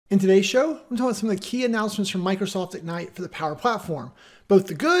In today's show, I'm talking about some of the key announcements from Microsoft Ignite for the Power Platform. Both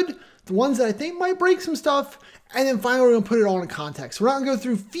the good, the ones that I think might break some stuff, and then finally we're going to put it all in context. We're not going to go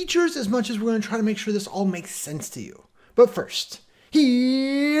through features as much as we're going to try to make sure this all makes sense to you. But first,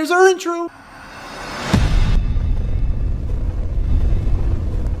 here's our intro.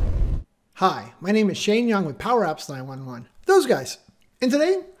 Hi, my name is Shane Young with Power Apps 911. Those guys. And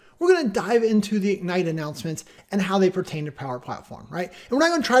today, we're going to dive into the Ignite announcements and how they pertain to Power Platform, right? And we're not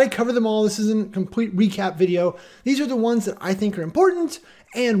going to try to cover them all. This isn't a complete recap video. These are the ones that I think are important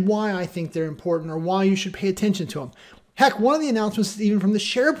and why I think they're important or why you should pay attention to them. Heck, one of the announcements is even from the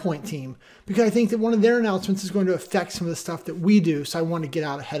SharePoint team, because I think that one of their announcements is going to affect some of the stuff that we do. So I want to get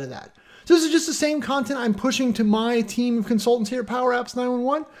out ahead of that. So this is just the same content I'm pushing to my team of consultants here at Power Apps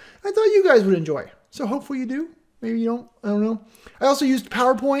 911. I thought you guys would enjoy. So hopefully you do. Maybe you don't. I don't know. I also used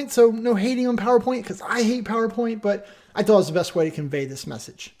PowerPoint, so no hating on PowerPoint because I hate PowerPoint, but I thought it was the best way to convey this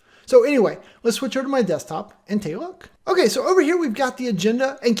message. So anyway, let's switch over to my desktop and take a look. Okay, so over here we've got the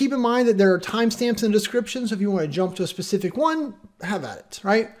agenda, and keep in mind that there are timestamps in the description, so if you want to jump to a specific one, have at it,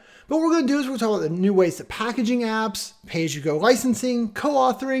 right? But what we're going to do is we're talk about the new ways to packaging apps, pay-as-you-go licensing,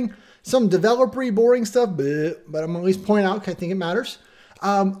 co-authoring, some developer-y boring stuff, but I'm going to at least point out because I think it matters.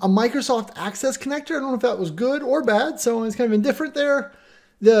 A Microsoft Access connector. I don't know if that was good or bad, so it's kind of indifferent there.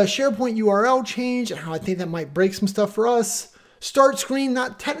 The SharePoint URL change and how I think that might break some stuff for us. StartScreen,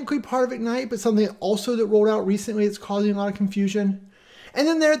 not technically part of Ignite, but something also that rolled out recently that's causing a lot of confusion. And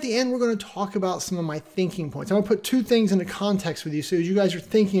then there at the end, we're going to talk about some of my thinking points. I'm going to put two things into context with you, so as you guys are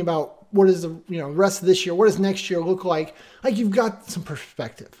thinking about what is the rest of this year, what does next year look like you've got some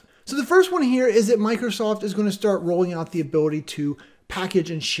perspective. So the first one here is that Microsoft is going to start rolling out the ability to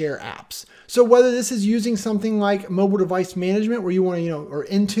package and share apps. So whether this is using something like mobile device management where you want to, or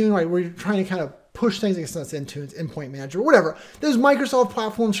Intune, right, where you're trying to kind of push things, I guess that's Intune, it's Endpoint Manager, or whatever. There's Microsoft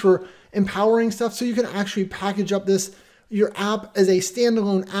platforms for empowering stuff, so you can actually package up your app as a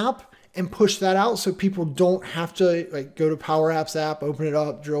standalone app and push that out so people don't have to go to Power Apps app, open it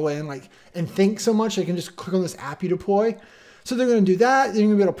up, drill in, and think so much. They can just click on this app you deploy. So they're going to do that. They're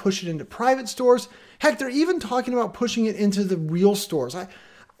going to be able to push it into private stores. Heck, they're even talking about pushing it into the real stores. I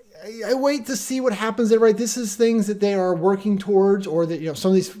wait to see what happens there, right? This is things that they are working towards, or that, some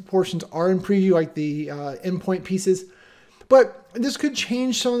of these portions are in preview, like the endpoint pieces. But this could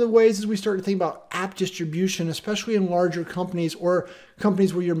change some of the ways as we start to think about app distribution, especially in larger companies or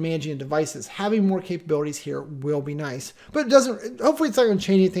companies where you're managing devices. Having more capabilities here will be nice. But it doesn't, hopefully it's not going to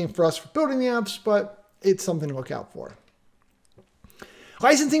change anything for us for building the apps, but it's something to look out for.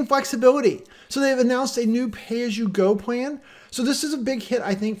 Licensing flexibility. So they've announced a new pay-as-you-go plan. So this is a big hit,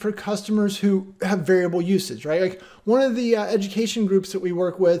 I think, for customers who have variable usage, right? Like one of the education groups that we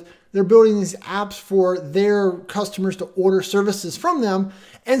work with, they're building these apps for their customers to order services from them.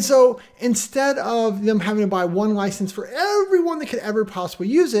 And so instead of them having to buy one license for everyone that could ever possibly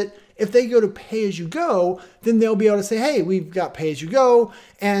use it, if they go to pay-as-you-go, then they'll be able to say, hey, we've got pay-as-you-go.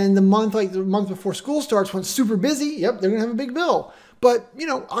 And the month before school starts, when it's super busy, yep, they're going to have a big bill. But,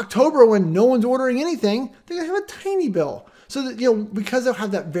 October, when no one's ordering anything, they're going to have a tiny bill. So that, because they'll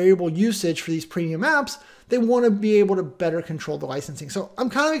have that variable usage for these premium apps, they want to be able to better control the licensing. So I'm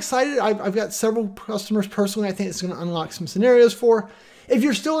kind of excited. I've got several customers personally I think it's going to unlock some scenarios for. If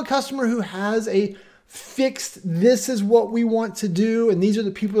you're still a customer who has a fixed, this is what we want to do, and these are the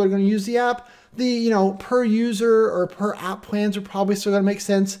people that are going to use the app, the per user or per app plans are probably still going to make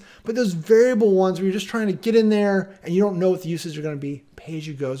sense. But those variable ones where you're just trying to get in there and you don't know what the uses are going to be,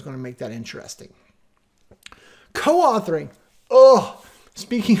 pay-as-you-go is going to make that interesting. Co-authoring. Oh,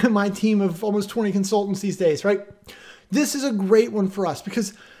 speaking of my team of almost 20 consultants these days, right? This is a great one for us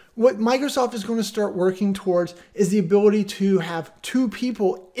because what Microsoft is going to start working towards is the ability to have two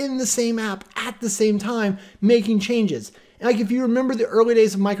people in the same app at the same time making changes. Like if you remember the early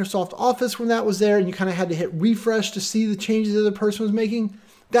days of Microsoft Office when that was there and you kind of had to hit refresh to see the changes the other person was making,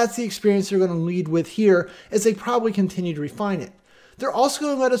 that's the experience they're going to lead with here as they probably continue to refine it. They're also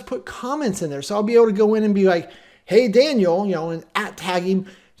going to let us put comments in there. So I'll be able to go in and be like, hey, Daniel, and @tag him,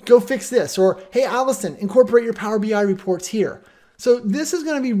 go fix this. Or hey, Allison, incorporate your Power BI reports here. So this is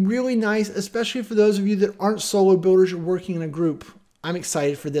going to be really nice, especially for those of you that aren't solo builders, you're working in a group. I'm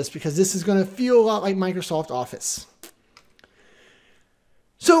excited for this because this is going to feel a lot like Microsoft Office.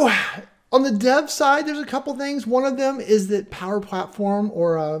 So on the dev side, there's a couple things. One of them is that Power Platform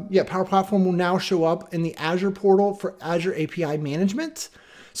Power Platform will now show up in the Azure portal for Azure API management.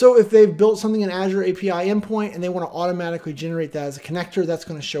 So if they've built something in Azure API endpoint and they want to automatically generate that as a connector, that's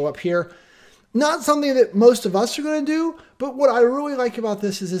going to show up here. Not something that most of us are going to do, but what I really like about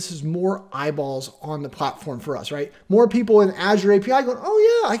this is more eyeballs on the platform for us, right? More people in Azure API going,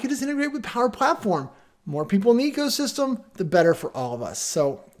 oh yeah, I could just integrate with Power Platform. More people in the ecosystem, the better for all of us.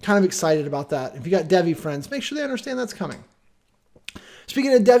 So kind of excited about that. If you got Devi friends, make sure they understand that's coming.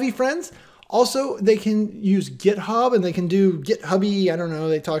 Speaking of Devi friends, also they can use GitHub and they can do GitHubby. I don't know.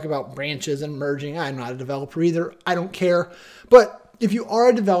 They talk about branches and merging. I'm not a developer either. I don't care. But if you are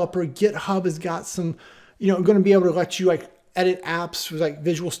a developer, GitHub has got some, going to be able to let you like edit apps with like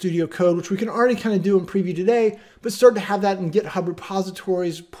Visual Studio Code, which we can already kind of do in preview today, but start to have that in GitHub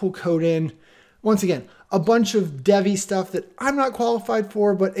repositories, pull code in. Once again, a bunch of Devi stuff that I'm not qualified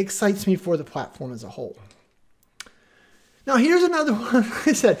for, but excites me for the platform as a whole. Now here's another one. Like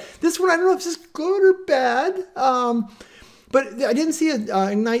I said, this one, I don't know if this is good or bad, but I didn't see an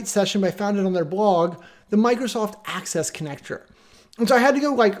Ignite session, but I found it on their blog, the Microsoft Access Connector. And so I had to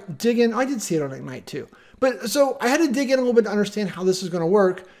go like dig in. I did see it on Ignite too. But so I had to dig in a little bit to understand how this is going to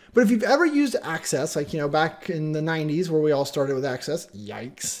work. But if you've ever used Access, like, back in the 90s where we all started with Access,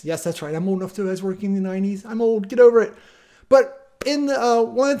 yikes. Yes, that's right. I'm old enough to guys working in the 90s. I'm old. Get over it. But in the,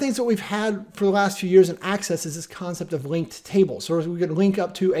 one of the things that we've had for the last few years in Access is this concept of linked tables. So we could link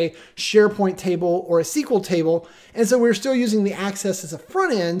up to a SharePoint table or a SQL table. And so we're still using the Access as a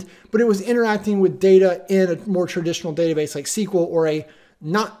front end, but it was interacting with data in a more traditional database like SQL or a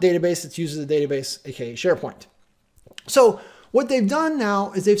not database that uses a database, aka SharePoint. So what they've done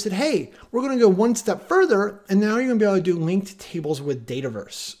now is they've said, hey, we're going to go one step further, and now you're going to be able to do linked tables with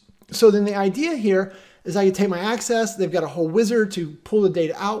Dataverse. So then the idea here is I can take my Access, they've got a whole wizard to pull the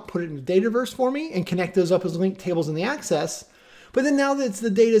data out, put it into Dataverse for me, and connect those up as linked tables in the Access. But then now that the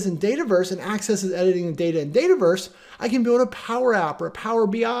data's in Dataverse and Access is editing the data in Dataverse, I can build a Power App or a Power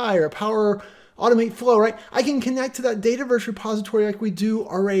BI or a Power Automate Flow, right? I can connect to that Dataverse repository like we do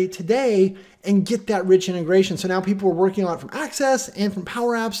already today and get that rich integration. So now people are working on it from Access and from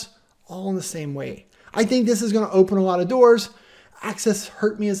Power Apps all in the same way. I think this is going to open a lot of doors. Access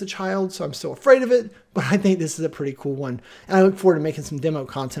hurt me as a child, so I'm still afraid of it, but I think this is a pretty cool one. And I look forward to making some demo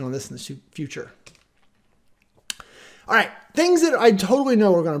content on this in the future. All right, things that I totally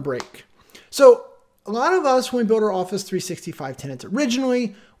know are going to break. So a lot of us, when we built our Office 365 tenants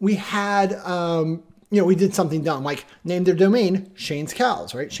originally, we had, we did something dumb, like name their domain Shane's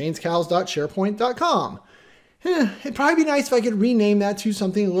Cows, right? shanescows.sharepoint.com. It'd probably be nice if I could rename that to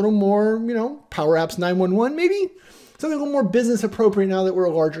something a little more, Power Apps 911 maybe? Something a little more business appropriate now that we're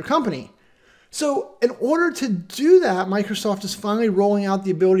a larger company. So in order to do that, Microsoft is finally rolling out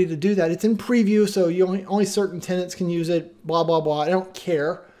the ability to do that. It's in preview, so only certain tenants can use it, blah, blah, blah. I don't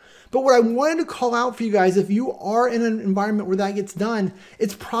care. But what I wanted to call out for you guys, if you are in an environment where that gets done,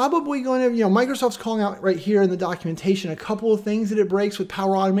 it's probably going to, Microsoft's calling out right here in the documentation a couple of things that it breaks with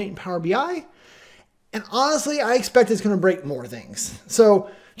Power Automate and Power BI. And honestly, I expect it's going to break more things.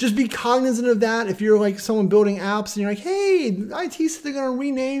 So just be cognizant of that. If you're like someone building apps and you're like, hey, IT said they're going to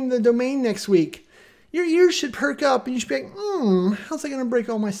rename the domain next week, your ears should perk up and you should be like, how's that going to break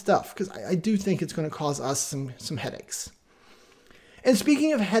all my stuff? Because I do think it's going to cause us some headaches. And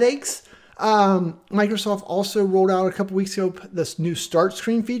speaking of headaches, Microsoft also rolled out a couple weeks ago this new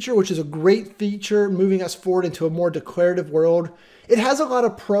StartScreen feature, which is a great feature moving us forward into a more declarative world. It has a lot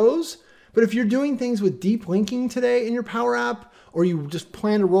of pros, but if you're doing things with deep linking today in your Power App, or you just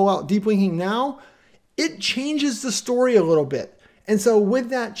plan to roll out deep linking now, it changes the story a little bit. And so with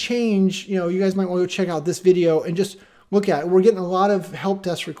that change, you guys might want to go check out this video and just look at it. We're getting a lot of help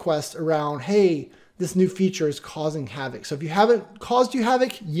desk requests around, hey, this new feature is causing havoc. So if you haven't caused you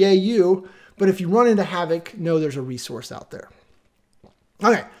havoc, yay you. But if you run into havoc, know there's a resource out there.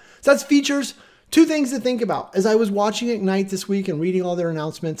 Okay, so that's features. Two things to think about. As I was watching Ignite this week and reading all their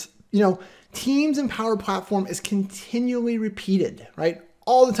announcements, Teams and Power Platform is continually repeated, right?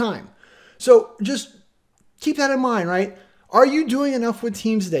 All the time. So just keep that in mind, right? Are you doing enough with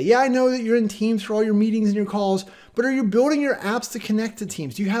Teams today? Yeah, I know that you're in Teams for all your meetings and your calls, but are you building your apps to connect to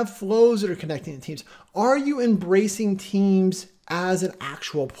Teams? Do you have flows that are connecting to Teams? Are you embracing Teams as an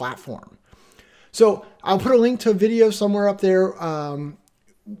actual platform? So I'll put a link to a video somewhere up there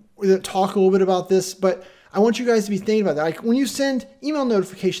that talk a little bit about this, but I want you guys to be thinking about that. Like when you send email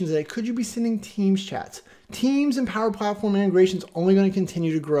notifications today, could you be sending Teams chats? Teams and Power Platform integration is only going to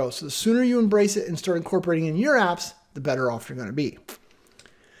continue to grow. So the sooner you embrace it and start incorporating in your apps, the better off you're going to be.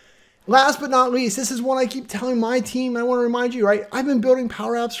 Last but not least, this is one I keep telling my team. I want to remind you, right? I've been building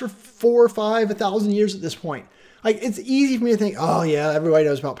Power Apps for 4 or 5, 1,000 years at this point. Like it's easy for me to think, oh yeah, everybody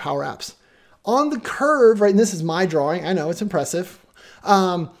knows about Power Apps. On the curve, right? And this is my drawing. I know it's impressive.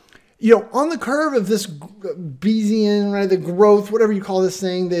 on the curve of this Bayesian, right, the growth, whatever you call this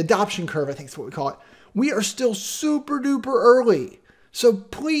thing, the adoption curve, I think is what we call it, we are still super duper early. So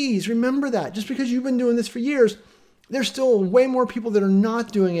please remember that. Just because you've been doing this for years, there's still way more people that are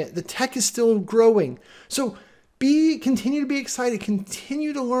not doing it. The tech is still growing. So continue to be excited,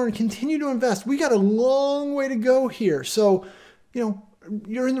 continue to learn, continue to invest. We got a long way to go here. So,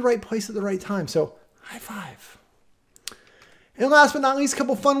 you're in the right place at the right time. So high five. And last but not least, a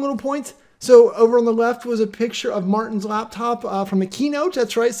couple fun little points. So over on the left was a picture of Martin's laptop from a keynote.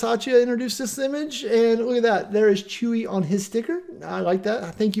 That's right, Satya introduced this image. And look at that. There is Chewy on his sticker. I like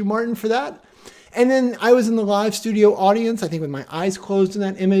that. Thank you, Martin, for that. And then I was in the live studio audience, I think with my eyes closed in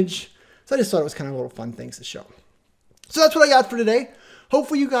that image. So I just thought it was kind of little fun things to show. So that's what I got for today.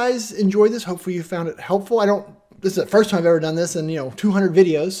 Hopefully you guys enjoyed this. Hopefully you found it helpful. This is the first time I've ever done this in 200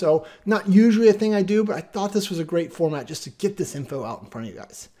 videos, so not usually a thing I do, but I thought this was a great format just to get this info out in front of you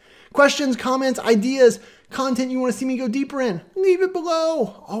guys. Questions, comments, ideas, content you want to see me go deeper in, leave it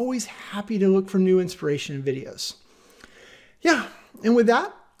below. Always happy to look for new inspiration in videos. Yeah, and with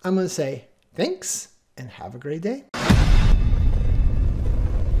that, I'm going to say thanks and have a great day.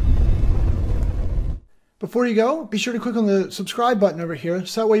 Before you go, be sure to click on the subscribe button over here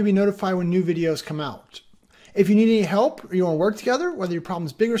so that way you'll be notified when new videos come out. If you need any help or you want to work together, whether your problem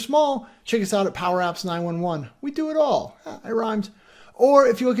is big or small, check us out at Power Apps 911. We do it all. It rhymed. Or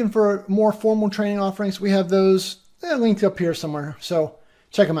if you're looking for more formal training offerings, we have those linked up here somewhere. So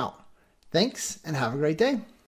check them out. Thanks and have a great day.